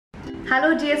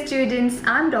Hello dear students,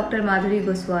 I am Dr. Madhuri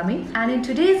Goswami and in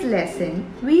today's lesson,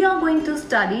 we are going to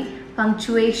study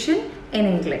punctuation in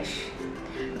English.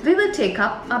 We will take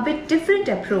up a bit different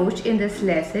approach in this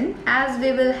lesson as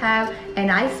we will have an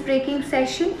ice-breaking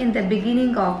session in the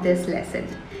beginning of this lesson.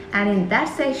 And in that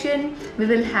session, we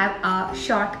will have a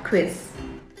short quiz.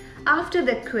 After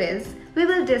the quiz, we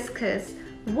will discuss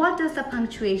what does the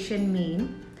punctuation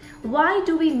mean, why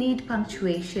do we need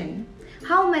punctuation,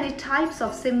 how many types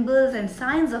of symbols and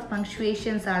signs of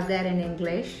punctuations are there in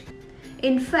English.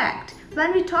 In fact,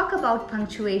 when we talk about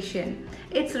punctuation,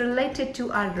 it's related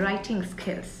to our writing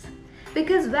skills.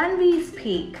 Because when we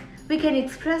speak, we can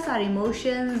express our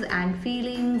emotions and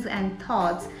feelings and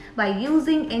thoughts by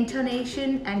using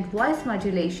intonation and voice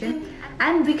modulation,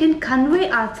 and we can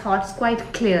convey our thoughts quite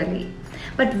clearly.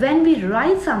 But when we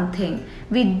write something,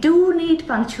 we do need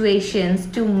punctuations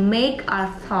to make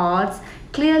our thoughts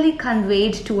clearly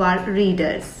conveyed to our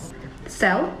readers.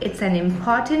 So, it's an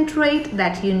important trait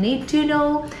that you need to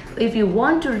know if you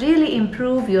want to really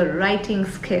improve your writing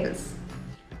skills.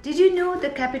 Did you know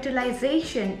the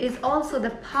capitalization is also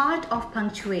the part of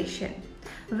punctuation,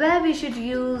 where we should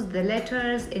use the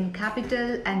letters in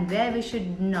capital and where we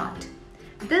should not?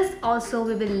 This also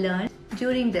we will learn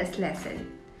during this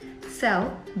lesson.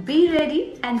 So, be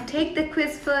ready and take the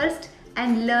quiz first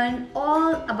and learn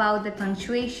all about the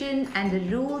punctuation and the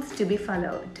rules to be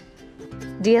followed.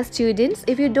 Dear students,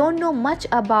 if you don't know much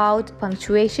about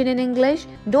punctuation in English,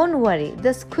 don't worry.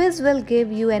 This quiz will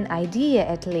give you an idea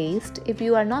at least. If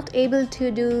you are not able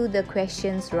to do the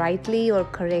questions rightly or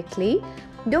correctly,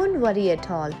 don't worry at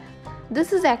all.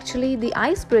 This is actually the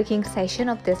ice-breaking session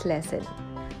of this lesson.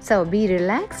 So be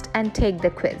relaxed and take the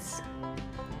quiz.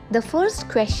 The first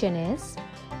question is,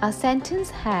 a sentence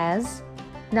has.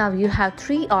 Now you have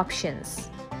three options.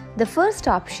 The first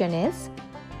option is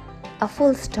a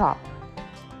full stop.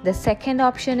 The second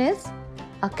option is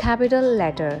a capital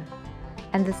letter.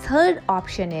 And the third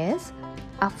option is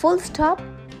a full stop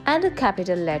and a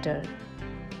capital letter.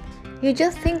 You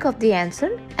just think of the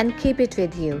answer and keep it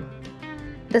with you.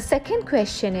 The second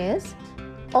question is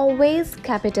always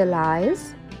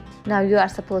capitalize. Now you are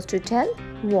supposed to tell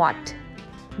what.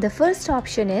 The first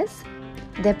option is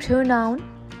the pronoun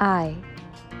I.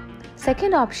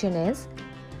 Second option is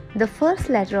the first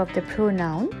letter of the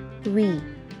pronoun we.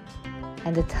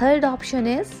 And the third option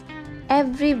is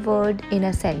every word in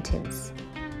a sentence.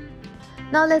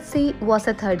 Now let's see what's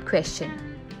the third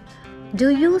question. Do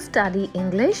you study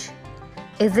English?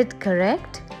 Is it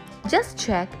correct? Just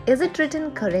check, is it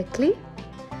written correctly?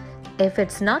 If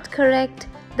it's not correct,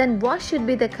 then what should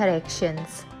be the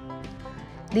corrections?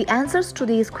 The answers to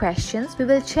these questions we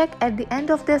will check at the end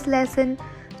of this lesson.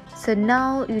 So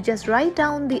now you just write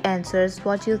down the answers,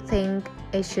 what you think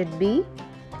it should be,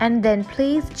 and then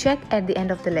please check at the end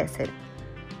of the lesson.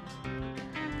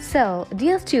 So,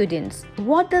 dear students,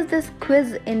 what does this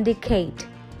quiz indicate?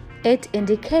 It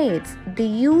indicates the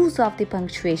use of the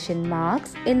punctuation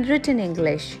marks in written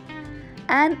English,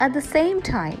 and at the same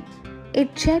time,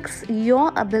 it checks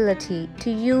your ability to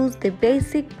use the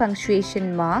basic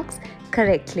punctuation marks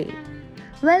correctly.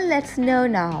 Well, let's know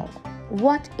now.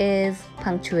 What is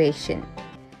punctuation?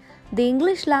 The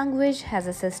English language has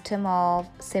a system of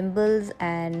symbols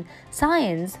and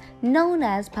signs known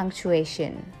as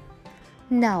punctuation.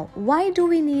 Now, why do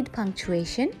we need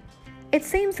punctuation? It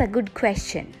seems a good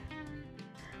question.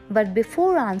 But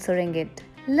before answering it,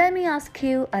 let me ask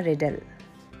you a riddle.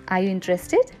 Are you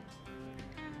interested?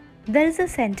 There is a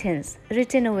sentence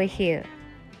written over here.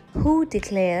 Who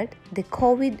declared the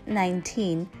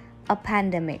COVID-19 a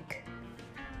pandemic?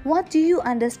 What do you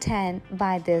understand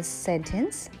by this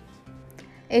sentence?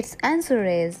 Its answer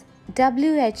is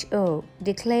WHO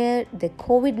declared the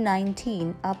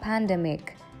COVID-19 a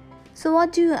pandemic. So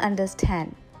what do you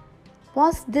understand?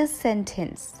 What's this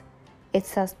sentence?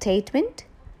 It's a statement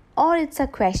or it's a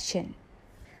question?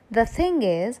 The thing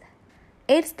is,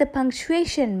 it's the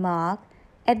punctuation mark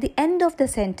at the end of the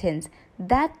sentence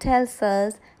that tells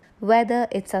us whether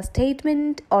it's a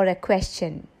statement or a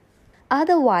question.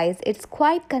 Otherwise, it's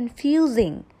quite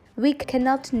confusing. We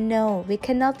cannot know, we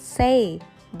cannot say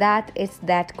that it's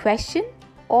that question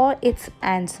or its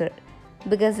answer,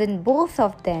 because in both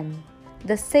of them,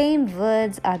 the same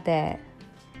words are there.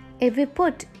 If we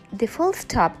put the full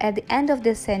stop at the end of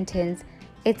this sentence,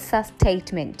 it's a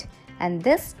statement, and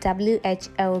this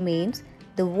WHO means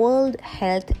the World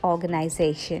Health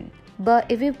Organization. But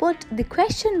if we put the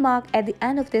question mark at the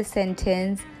end of this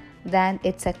sentence, then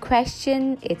it's a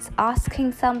question, it's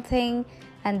asking something,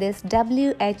 and this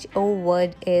WHO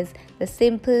word is the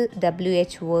simple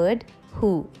WH word,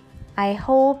 who. I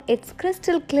hope it's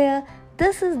crystal clear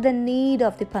this is the need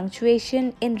of the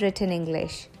punctuation in written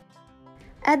English.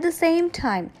 At the same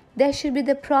time, there should be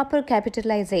the proper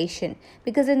capitalization,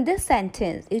 because in this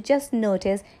sentence, you just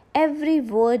notice every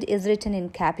word is written in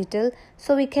capital,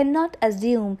 so we cannot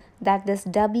assume that this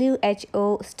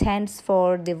WHO stands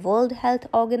for the World Health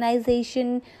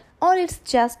Organization, or it's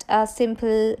just a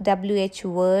simple WH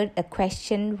word, a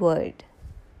question word.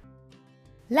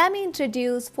 Let me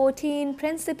introduce 14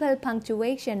 principal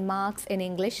punctuation marks in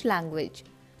English language.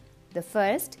 The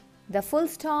first, the full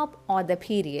stop or the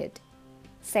period.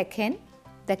 Second,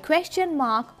 the question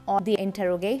mark or the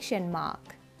interrogation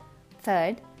mark.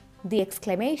 Third, the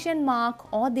exclamation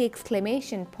mark or the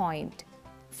exclamation point.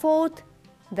 Fourth,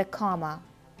 the comma.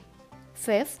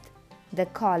 Fifth, the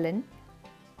colon.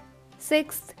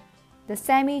 Sixth, the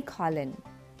semicolon.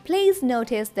 Please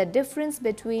notice the difference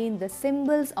between the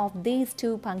symbols of these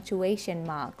two punctuation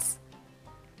marks.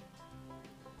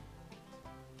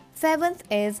 Seventh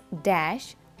is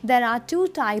dash. There are two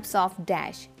types of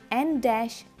dash, N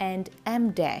dash and M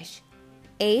dash.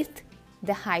 Eighth,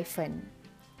 the hyphen.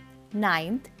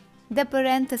 Ninth, the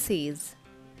parentheses.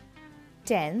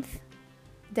 10th,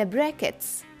 the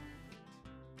brackets.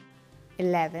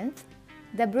 11th,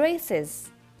 the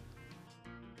braces.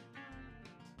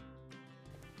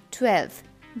 12th,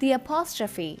 the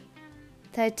apostrophe.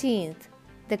 13th,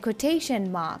 the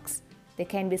quotation marks. They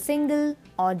can be single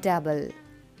or double.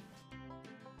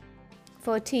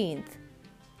 14th,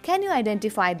 can you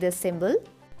identify this symbol?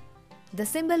 The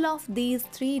symbol of these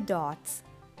three dots.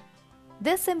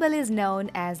 This symbol is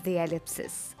known as the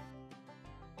ellipsis.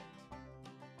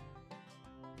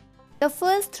 The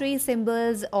first three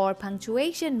symbols or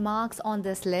punctuation marks on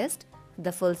this list,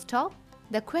 the full stop,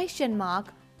 the question mark,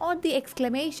 or the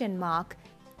exclamation mark,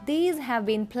 these have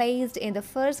been placed in the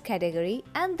first category,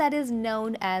 and that is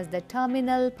known as the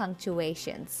terminal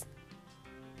punctuations.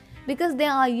 Because they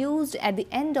are used at the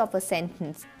end of a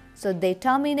sentence, so they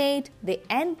terminate, they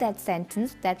end that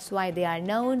sentence, that's why they are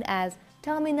known as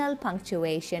terminal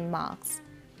punctuation marks.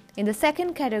 In the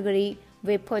second category,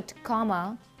 we put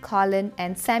comma, colon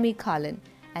and semicolon,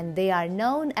 and they are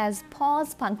known as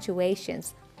pause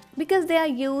punctuations because they are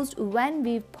used when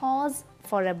we pause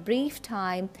for a brief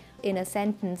time in a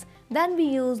sentence. Then we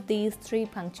use these three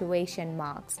punctuation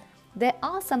marks. There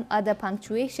are some other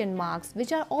punctuation marks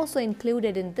which are also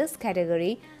included in this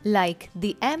category, like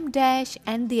the M dash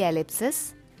and the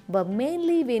ellipsis, but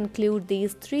mainly we include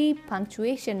these three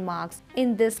punctuation marks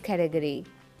in this category.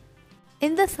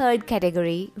 In the third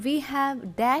category, we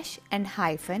have dash and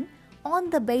hyphen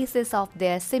on the basis of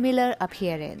their similar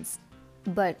appearance.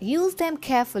 But use them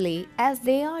carefully as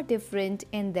they are different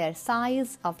in their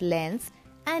size of length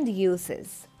and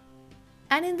uses.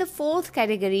 And in the fourth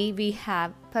category, we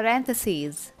have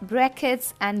parentheses,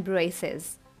 brackets and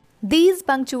braces. These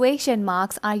punctuation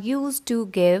marks are used to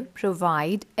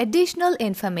provide additional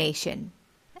information.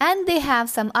 And they have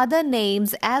some other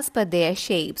names as per their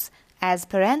shapes, as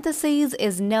parentheses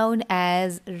is known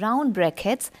as round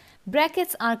brackets,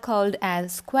 brackets are called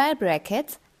as square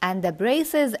brackets, and the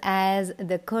braces as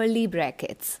the curly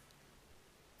brackets.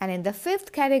 And in the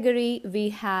fifth category, we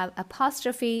have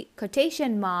apostrophe,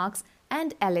 quotation marks,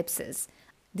 and ellipses.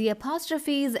 The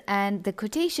apostrophes and the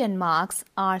quotation marks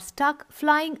are stuck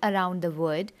flying around the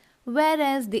word,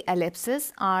 whereas the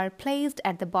ellipses are placed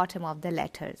at the bottom of the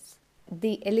letters.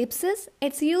 The ellipsis,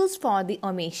 it's used for the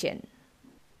omission.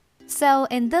 So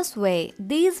in this way,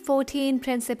 these 14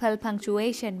 principal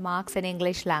punctuation marks in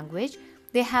English language,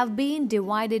 they have been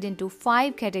divided into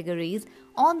 5 categories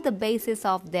on the basis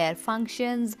of their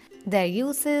functions, their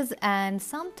uses, and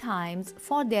sometimes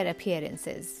for their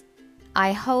appearances.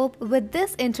 I hope with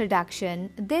this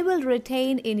introduction, they will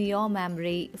retain in your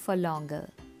memory for longer.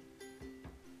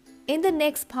 In the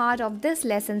next part of this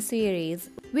lesson series,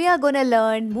 we are going to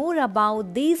learn more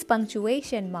about these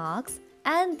punctuation marks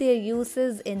and their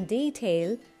uses in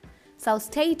detail. So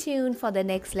stay tuned for the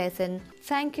next lesson.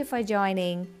 Thank you for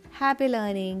joining. Happy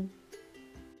learning.